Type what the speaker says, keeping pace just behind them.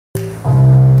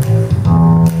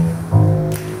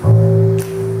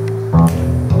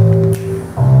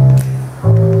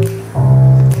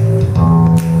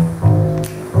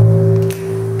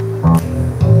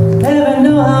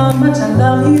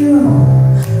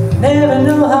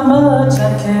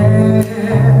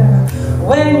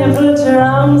your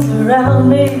arms around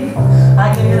me,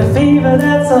 I get a fever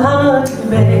that's so hard to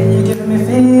bear. You give me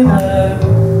fever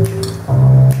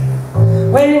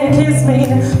when you kiss me,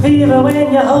 fever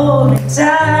when you hold me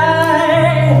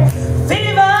tight,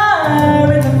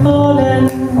 fever in the morning,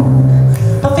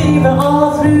 a fever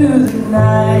all through the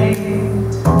night.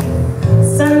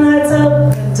 Sun lights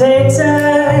up the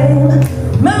daytime,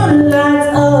 moon lights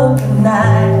up the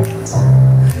night.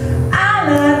 I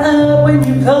light up when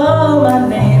you call my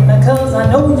name, because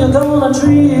I know you're gonna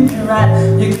treat me right.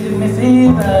 You give me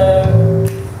fever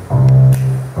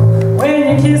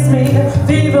when you kiss me,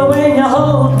 fever when you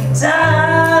hold me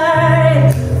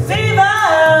tight, fever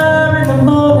in the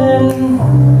morning,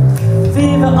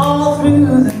 fever all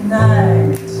through the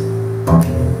night.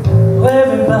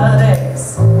 Everybody's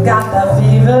got that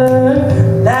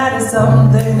fever, that is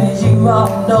something that you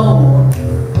all know.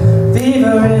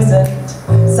 Fever isn't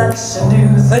such a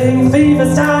new thing, fever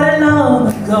started long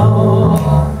ago.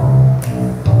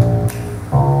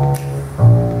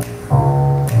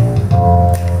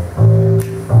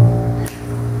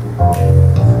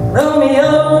 Romeo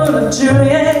to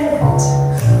Juliet,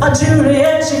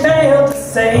 she failed to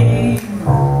save.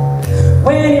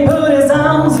 When he put his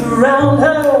arms around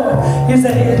her, he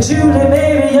said, Julie,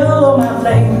 baby, you're my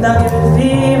flame, now give it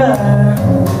fever.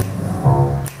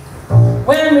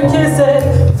 When we kiss it,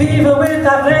 fever with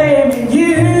our flaming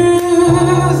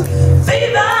youth.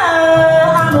 Fever,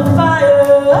 I'm on fire,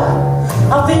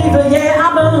 a fever, yeah, I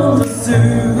burn for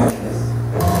soothe.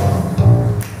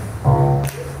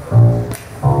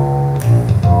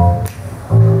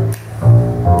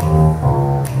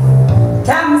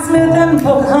 Captain Smith and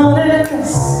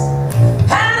Pocahontas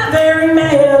had a very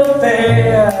mad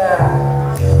affair.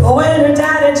 When her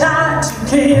daddy tried to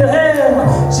kill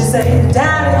him, she said,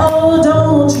 Daddy, oh,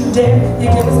 don't you dare, he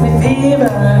gives me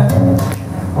fever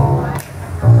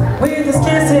with his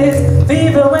kisses,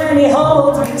 fever when he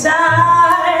holds me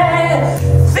tight,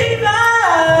 fever,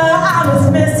 I'm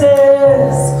his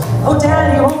missus, oh,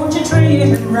 Daddy, won't you treat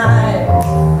him right?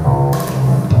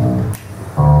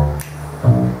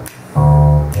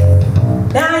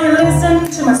 Now you listen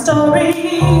to my story,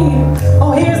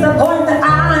 oh, here's the point that I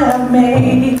have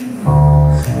made.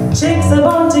 Chicks are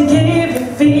born to give you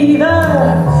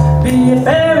fever, be it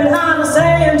Fahrenheit or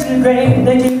centigrade,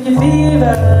 they give you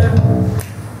fever.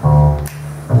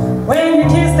 When you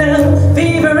kiss them,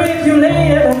 fever if you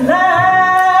live in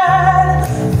line,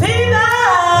 fever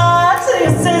to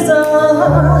your sizzle,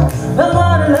 but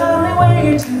what a lovely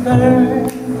way to burn,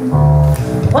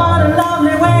 what a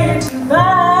lovely way to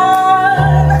burn.